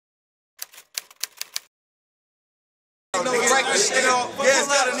Zayel,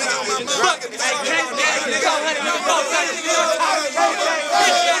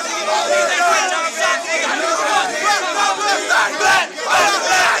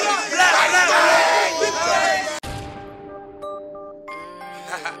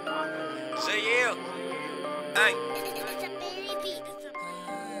 hey,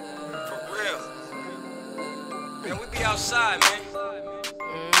 for real, man, we be outside, man.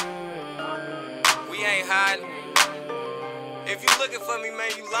 We ain't hiding. If you looking for me,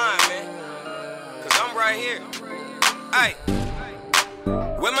 man, you lying, man. Cause I'm right here. Hey,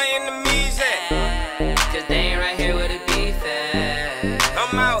 where my enemies at? Cause they ain't right here where the beef at.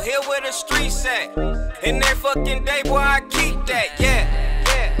 I'm out here where the streets at. In that fucking day, boy, I keep that, yeah.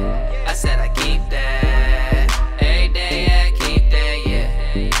 I said I keep that. Every day I keep that,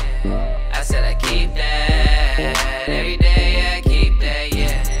 yeah. I said I keep that. Every day I keep that,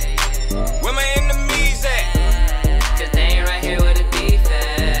 yeah. Where my enemies at? Cause they ain't right here where the beef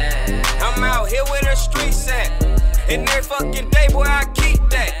at. I'm out here where the streets at. In that fucking day, boy, I keep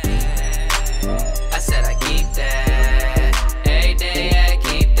that. I said I keep that. Every day I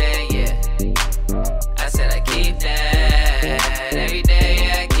keep that, yeah. I said I keep that. Every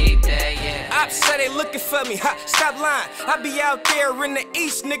day I keep that, yeah. Ops say they looking for me, ha, stop lying. I be out there in the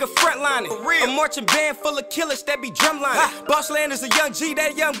east, nigga, frontlining. For real. A marching band full of killers that be drumlining. Bossland is a young G,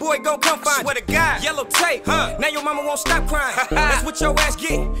 that young boy gon' come find. Swear to God. Yellow tape, huh? Now your mama won't stop crying. That's what your ass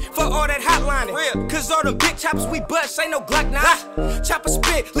get for all that hotlining. Real. Cause all them big choppers we bust ain't no Glock 9. Chopper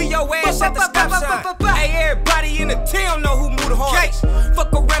spit, leave your ass at the stop sign. Hey, everybody in the town know who moved the hardest.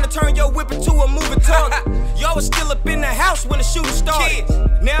 Fuck around and turn your whip into a moving target. Y'all was still up in the house when the shooting started.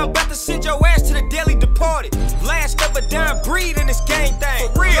 Now I'm about to send your ass to the daily departed. Last of a dying breed in this gang thing.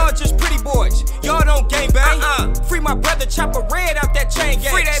 For real. Y'all just pretty boys. Y'all don't gang bang. Free my brother, Chopper Red out that chain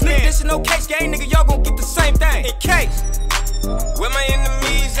gang. Free that man. This is no case gang, nigga. Y'all gon' get the same thing. In case. Where my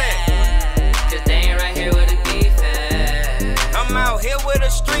enemies at? Cause they ain't right here where the beef at. I'm out here where the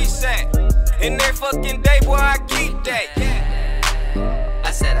streets at. In that fucking day, boy, I keep that. Yeah.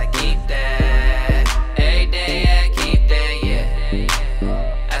 I said I keep that. Every day I keep that,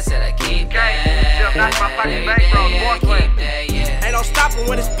 yeah. I said I keep that. Every day I keep that, yeah. Ain't no stopping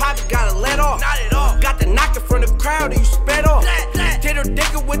when it's poppin', gotta let off. Not at all. Got the knock in front of the crowd and you sped off. Titter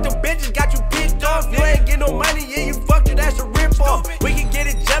dicker with the bitches, got you pissed off. You ain't get no money, yeah, you fucked it, that's a rip off. We can get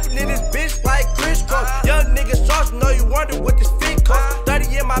it jumping in this bitch like Chris Cross. Young niggas sauce, know you wonder what this fit cost.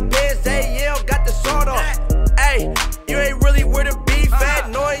 30 in my bed, Zayel got the sawed off. Ayy, you ain't really where the beef at.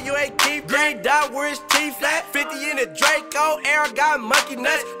 Knowing you ain't keep green dot where his teeth flat. 50 in the Draco, air got monkey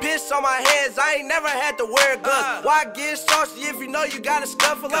nuts. Piss on my hands, I ain't never had to wear gloves. Why get saucy if you know you gotta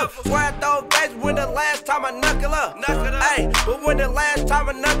scuffle up? Swear I throw face when the last time I knuckle up. Ayy, but when the last time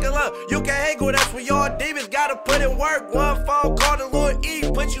I knuckle up, you can hang with us when y'all demons gotta put in work. One phone call to Lil E,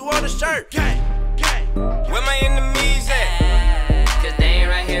 put you on the shirt. Where my enemies at? Cause they ain't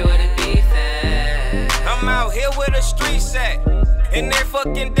right here where the beef at. I'm out here where the streets at. In that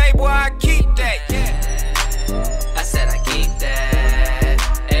fucking day, boy, I keep that. I said I keep that.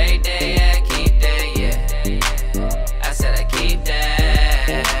 Every day I keep that, yeah. I said I keep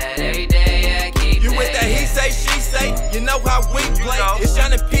that. Every day I keep that. You with that he say, she say, you know how we play. It's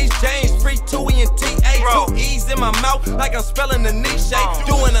Johnny Peach, James, Free, Tui, and T.A. 2 E's in my mouth like I'm spelling the niche.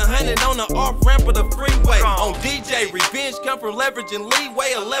 Doing 100 on the off-ramp of the freeway. On DJ, revenge come from leveraging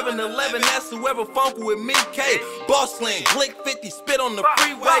leeway. 11-11, that's whoever funk with me, K. Bossland, Glick 50, spit on the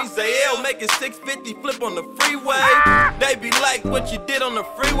freeway. Zayel making 650, flip on the freeway. They be like, what you did on the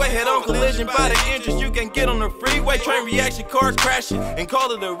freeway. Head on collision by the entrance, you can get on the freeway. Train reaction, cars crashing, and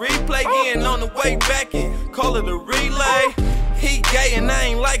call it a replay. Getting on the way back and call it a relay. He gay and I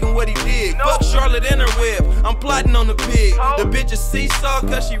ain't liking what he did. Fuck Charlotte in her whip, I'm plotting on the pig. The bitch is seesaw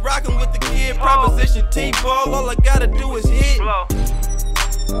cause she rockin' with the kid. Proposition T-ball, all I gotta do is hit.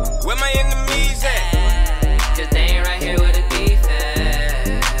 Where my enemies at? Cause they ain't right here where the beef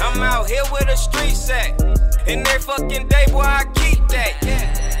at. I'm out here where the streets at. In that fucking day, boy, I